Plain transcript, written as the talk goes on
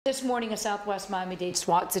This morning, a Southwest Miami-Dade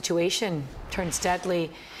SWAT situation turns deadly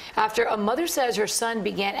after a mother says her son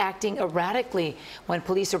began acting erratically. When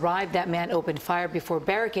police arrived, that man opened fire before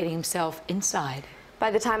barricading himself inside. By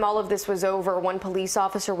the time all of this was over, one police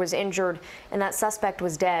officer was injured and that suspect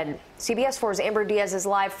was dead. CBS 4's Amber Diaz is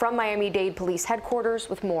live from Miami-Dade Police Headquarters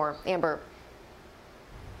with more. Amber.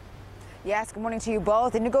 Yes, good morning to you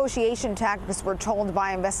both. The negotiation tactics, we're told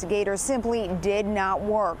by investigators, simply did not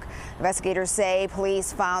work. Investigators say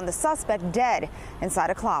police found the suspect dead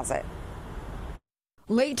inside a closet.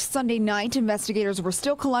 Late Sunday night, investigators were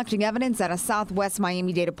still collecting evidence at a Southwest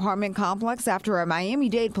Miami-Dade apartment complex after a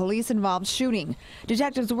Miami-Dade police-involved shooting.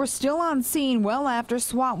 Detectives were still on scene well after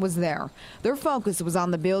SWAT was there. Their focus was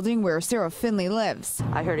on the building where Sarah Finley lives.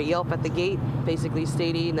 I heard a yelp at the gate, basically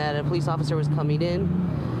stating that a police officer was coming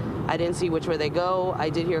in. I didn't see which way they go. I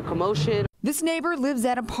did hear a commotion. This neighbor lives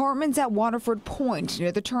at apartments at Waterford Point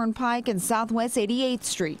near the Turnpike and Southwest 88th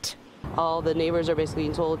Street. All the neighbors are basically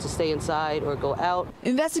told to stay inside or go out.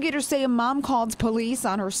 Investigators say a mom called police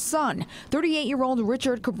on her son, 38-year-old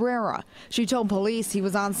Richard Cabrera. She told police he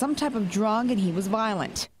was on some type of drug and he was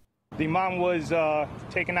violent. The mom was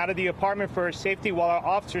taken out of the apartment for her safety while our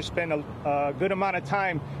officers spent a good amount of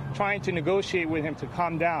time trying to negotiate with him to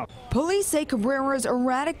calm down. Police say Cabrera's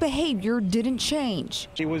erratic behavior didn't change.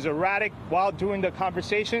 She was erratic while during the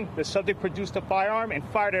conversation. The subject produced a firearm and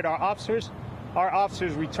fired at our officers. Our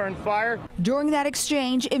officers returned fire. During that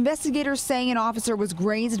exchange, investigators say an officer was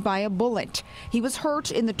grazed by a bullet. He was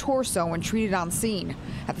hurt in the torso and treated on scene.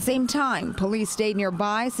 At the same time, police stayed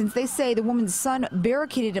nearby since they say the woman's son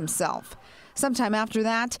barricaded himself. Sometime after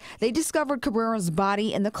that, they discovered Cabrera's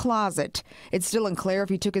body in the closet. It's still unclear if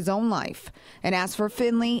he took his own life. And as for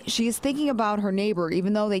Finley, she is thinking about her neighbor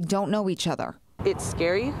even though they don't know each other. It's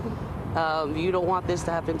scary. You don't want this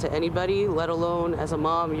to happen to anybody, let alone as a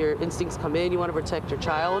mom, your instincts come in, you want to protect your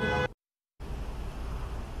child.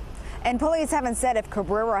 And police haven't said if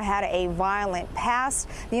Cabrera had a violent past.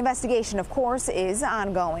 The investigation, of course, is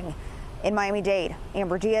ongoing. In Miami-Dade,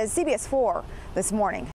 Amber Diaz, CBS 4 this morning.